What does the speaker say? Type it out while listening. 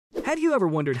Have you ever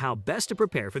wondered how best to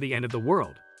prepare for the end of the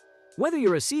world? Whether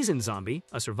you're a seasoned zombie,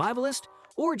 a survivalist,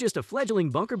 or just a fledgling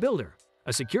bunker builder,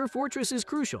 a secure fortress is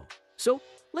crucial. So,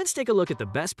 let's take a look at the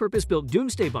best purpose-built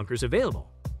Doomsday bunkers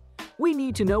available. We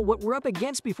need to know what we're up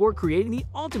against before creating the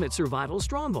ultimate survival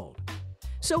stronghold.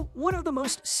 So, what are the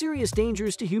most serious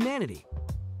dangers to humanity?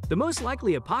 The most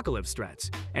likely apocalypse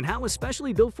threats, and how a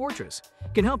specially built fortress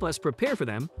can help us prepare for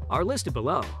them, are listed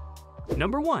below.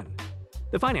 Number 1.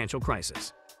 The financial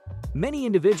crisis. Many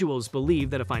individuals believe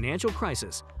that a financial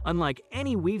crisis, unlike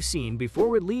any we've seen before,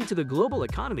 would lead to the global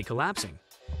economy collapsing,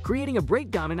 creating a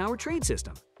breakdown in our trade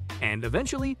system, and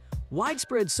eventually,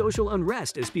 widespread social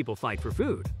unrest as people fight for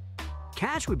food.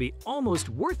 Cash would be almost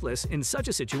worthless in such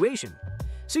a situation,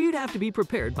 so you'd have to be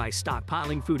prepared by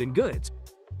stockpiling food and goods.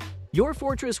 Your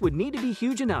fortress would need to be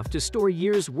huge enough to store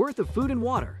years' worth of food and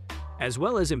water, as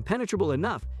well as impenetrable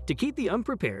enough to keep the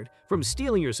unprepared from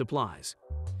stealing your supplies.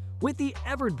 With the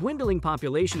ever-dwindling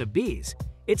population of bees,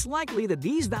 it's likely that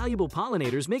these valuable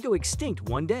pollinators may go extinct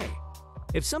one day.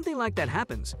 If something like that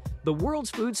happens, the world's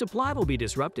food supply will be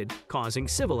disrupted, causing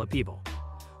civil upheaval.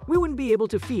 We wouldn't be able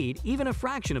to feed even a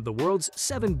fraction of the world's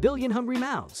 7 billion hungry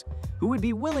mouths, who would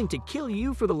be willing to kill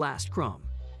you for the last crumb.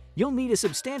 You'll need a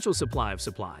substantial supply of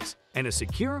supplies and a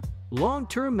secure,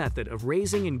 long-term method of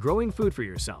raising and growing food for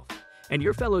yourself and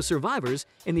your fellow survivors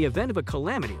in the event of a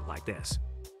calamity like this.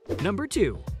 Number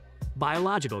 2.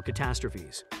 Biological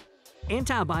catastrophes.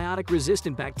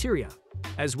 Antibiotic-resistant bacteria,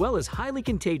 as well as highly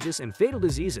contagious and fatal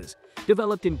diseases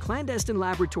developed in clandestine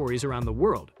laboratories around the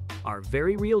world, are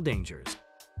very real dangers.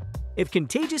 If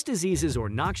contagious diseases or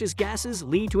noxious gases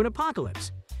lead to an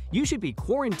apocalypse, you should be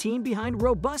quarantined behind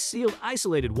robust sealed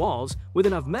isolated walls with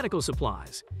enough medical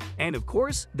supplies. And of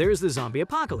course, there's the zombie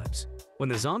apocalypse. When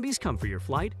the zombies come for your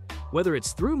flight, whether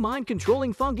it's through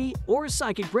mind-controlling fungi or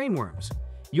psychic brainworms,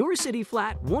 your city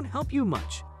flat won't help you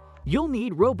much. You'll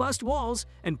need robust walls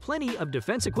and plenty of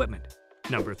defense equipment.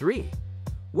 Number 3.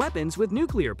 Weapons with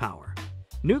nuclear power.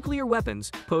 Nuclear weapons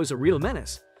pose a real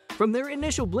menace, from their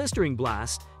initial blistering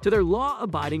blast to their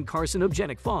law-abiding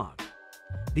carcinogenic fog.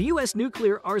 The U.S.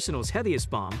 nuclear arsenal's heaviest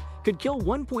bomb could kill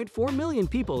 1.4 million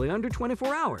people in under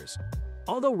 24 hours,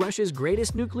 although Russia's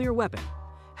greatest nuclear weapon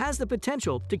has the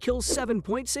potential to kill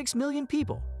 7.6 million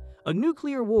people. A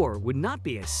nuclear war would not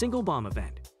be a single bomb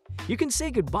event. You can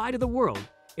say goodbye to the world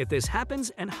if this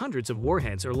happens and hundreds of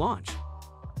warheads are launched.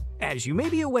 As you may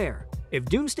be aware, if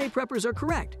Doomsday preppers are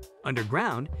correct,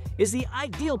 underground is the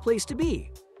ideal place to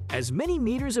be, as many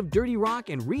meters of dirty rock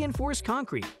and reinforced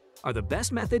concrete are the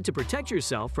best method to protect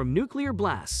yourself from nuclear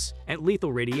blasts and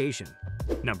lethal radiation.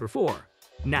 Number 4.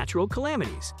 Natural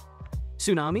calamities.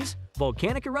 Tsunamis,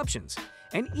 volcanic eruptions,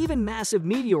 and even massive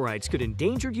meteorites could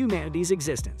endanger humanity's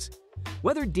existence.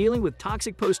 Whether dealing with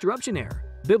toxic post-eruption air,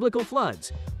 biblical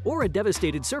floods, or a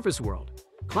devastated surface world,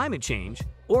 climate change,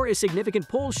 or a significant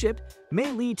pole shift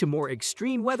may lead to more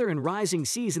extreme weather and rising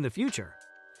seas in the future.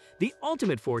 The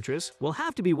ultimate fortress will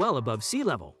have to be well above sea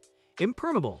level,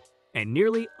 impermeable, and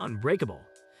nearly unbreakable.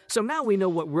 So now we know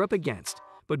what we're up against,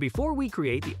 but before we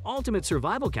create the ultimate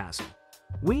survival castle,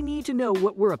 we need to know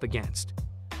what we're up against.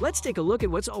 Let's take a look at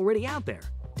what's already out there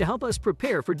to help us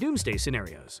prepare for doomsday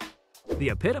scenarios. The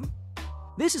epitome?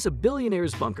 This is a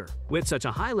billionaire's bunker with such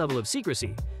a high level of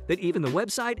secrecy that even the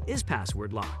website is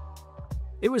password locked.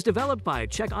 It was developed by a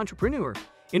Czech entrepreneur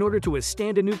in order to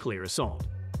withstand a nuclear assault.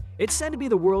 It's said to be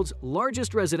the world's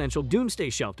largest residential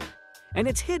doomsday shelter, and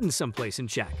it's hidden someplace in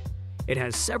Czech. It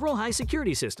has several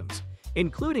high-security systems,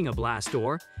 including a blast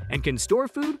door, and can store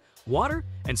food, water,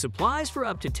 and supplies for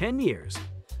up to 10 years.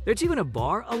 There's even a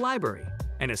bar, a library,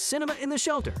 and a cinema in the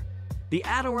shelter. The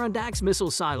Adirondacks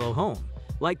missile silo home,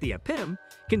 like the epitome,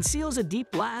 conceals a deep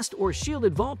blast or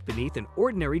shielded vault beneath an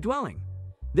ordinary dwelling.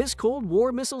 This Cold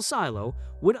War missile silo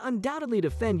would undoubtedly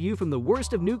defend you from the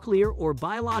worst of nuclear or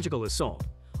biological assault,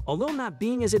 although not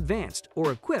being as advanced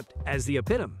or equipped as the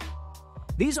epitome.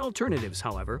 These alternatives,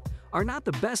 however, are not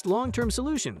the best long-term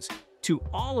solutions to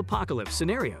all apocalypse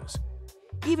scenarios.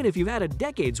 Even if you've had a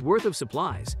decade's worth of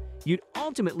supplies, you'd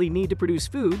ultimately need to produce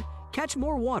food, catch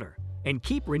more water, and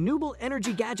keep renewable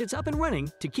energy gadgets up and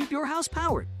running to keep your house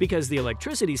powered, because the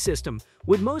electricity system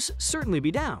would most certainly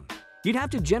be down. You'd have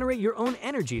to generate your own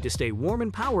energy to stay warm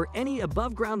and power any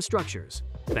above-ground structures.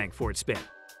 Bank Fort Spit.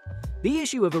 The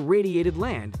issue of irradiated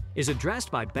land is addressed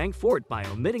by Bank Fort by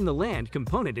omitting the land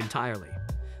component entirely.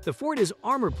 The fort is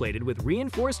armor-plated with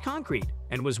reinforced concrete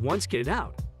and was once kitted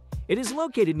out. It is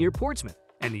located near Portsmouth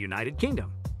and the United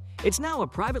Kingdom. It's now a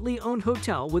privately owned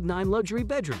hotel with 9 luxury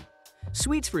bedrooms,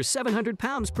 suites for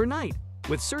 £700 per night,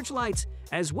 with searchlights,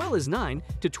 as well as 9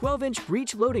 to 12-inch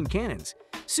breech-loading cannons,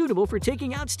 suitable for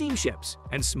taking out steamships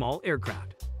and small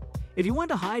aircraft. If you want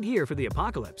to hide here for the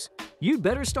apocalypse, you'd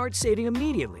better start saving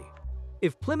immediately.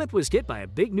 If Plymouth was hit by a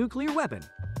big nuclear weapon,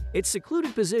 its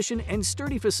secluded position and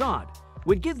sturdy facade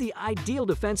would give the ideal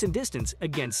defense and distance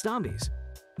against zombies.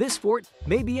 This fort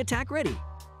may be attack-ready,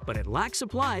 but it lacks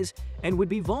supplies and would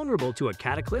be vulnerable to a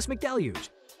cataclysmic deluge.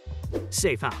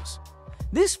 Safe house.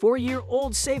 This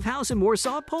 4-year-old safe house in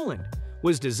Warsaw, Poland,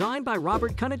 was designed by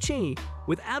Robert Konechny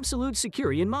with absolute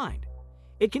security in mind.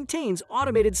 It contains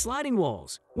automated sliding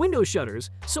walls, window shutters,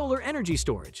 solar energy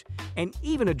storage, and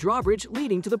even a drawbridge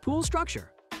leading to the pool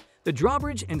structure. The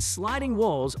drawbridge and sliding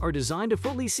walls are designed to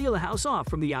fully seal the house off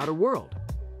from the outer world.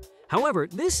 However,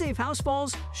 this safe house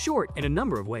falls short in a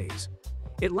number of ways.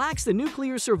 It lacks the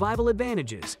nuclear survival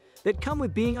advantages that come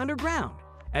with being underground,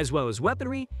 as well as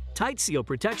weaponry, tight seal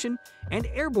protection, and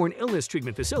airborne illness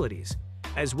treatment facilities,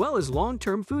 as well as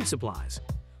long-term food supplies.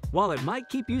 While it might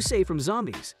keep you safe from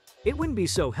zombies, it wouldn't be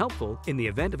so helpful in the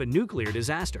event of a nuclear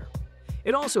disaster.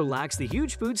 It also lacks the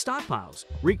huge food stockpiles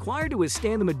required to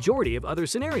withstand the majority of other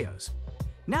scenarios.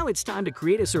 Now it's time to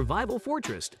create a survival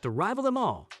fortress to rival them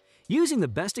all, using the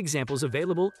best examples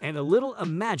available and a little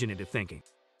imaginative thinking.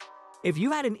 If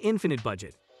you had an infinite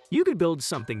budget, you could build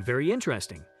something very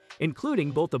interesting,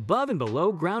 including both above and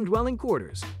below ground dwelling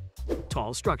quarters.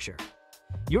 Tall structure.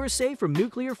 You're safe from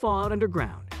nuclear fallout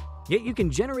underground, yet you can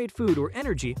generate food or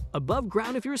energy above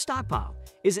ground if your stockpile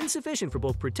is insufficient for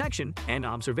both protection and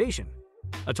observation.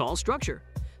 A tall structure,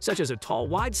 such as a tall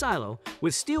wide silo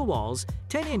with steel walls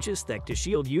 10 inches thick to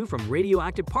shield you from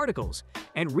radioactive particles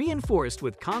and reinforced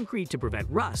with concrete to prevent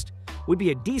rust, would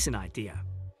be a decent idea.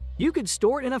 You could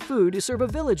store enough food to serve a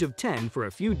village of 10 for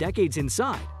a few decades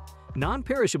inside.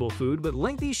 Non-perishable food with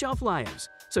lengthy shelf lives,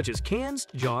 such as cans,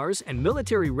 jars, and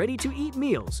military ready-to-eat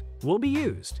meals, will be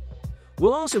used.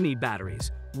 We'll also need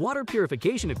batteries, water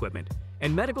purification equipment,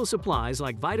 and medical supplies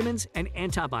like vitamins and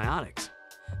antibiotics.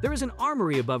 There is an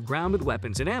armory above ground with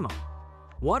weapons and ammo.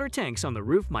 Water tanks on the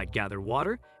roof might gather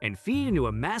water and feed into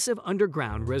a massive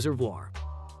underground reservoir.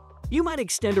 You might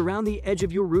extend around the edge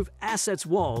of your roof assets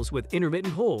walls with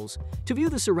intermittent holes to view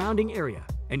the surrounding area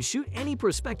and shoot any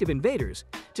prospective invaders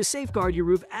to safeguard your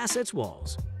roof assets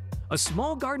walls. A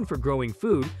small garden for growing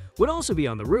food would also be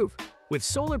on the roof, with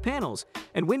solar panels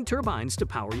and wind turbines to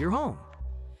power your home.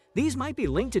 These might be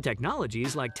linked to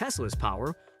technologies like Tesla's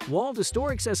power wall to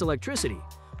store excess electricity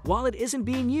while it isn't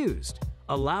being used,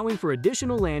 allowing for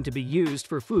additional land to be used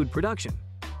for food production.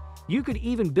 You could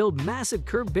even build massive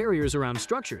curved barriers around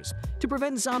structures to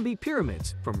prevent zombie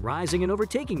pyramids from rising and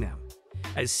overtaking them,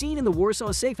 as seen in the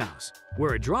Warsaw Safe House,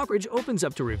 where a drawbridge opens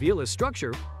up to reveal a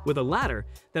structure with a ladder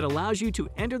that allows you to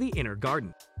enter the inner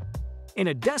garden. In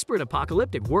a desperate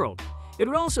apocalyptic world, it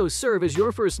would also serve as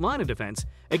your first line of defense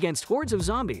against hordes of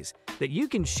zombies that you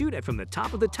can shoot at from the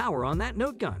top of the tower on that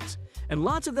note guns, and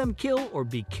lots of them kill or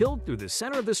be killed. Through the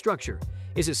center of the structure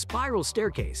is a spiral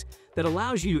staircase that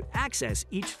allows you to access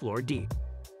each floor deep.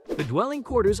 The dwelling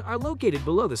quarters are located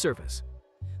below the surface.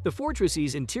 The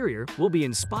fortress's interior will be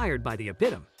inspired by the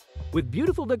epitome, with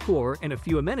beautiful decor and a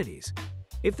few amenities.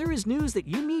 If there is news that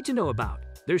you need to know about,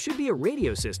 there should be a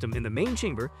radio system in the main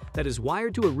chamber that is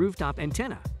wired to a rooftop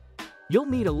antenna. You'll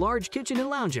need a large kitchen and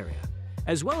lounge area,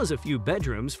 as well as a few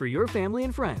bedrooms for your family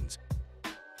and friends.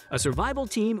 A survival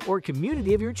team or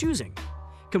community of your choosing,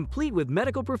 complete with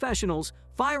medical professionals,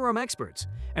 firearm experts,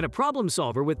 and a problem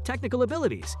solver with technical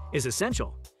abilities, is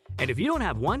essential. And if you don't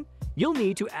have one, you'll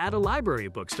need to add a library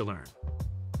of books to learn.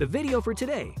 The video for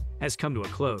today has come to a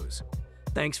close.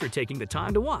 Thanks for taking the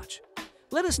time to watch.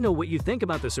 Let us know what you think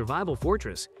about the survival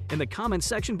fortress in the comments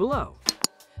section below.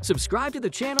 Subscribe to the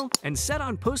channel and set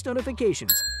on post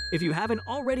notifications if you haven't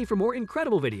already for more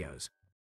incredible videos.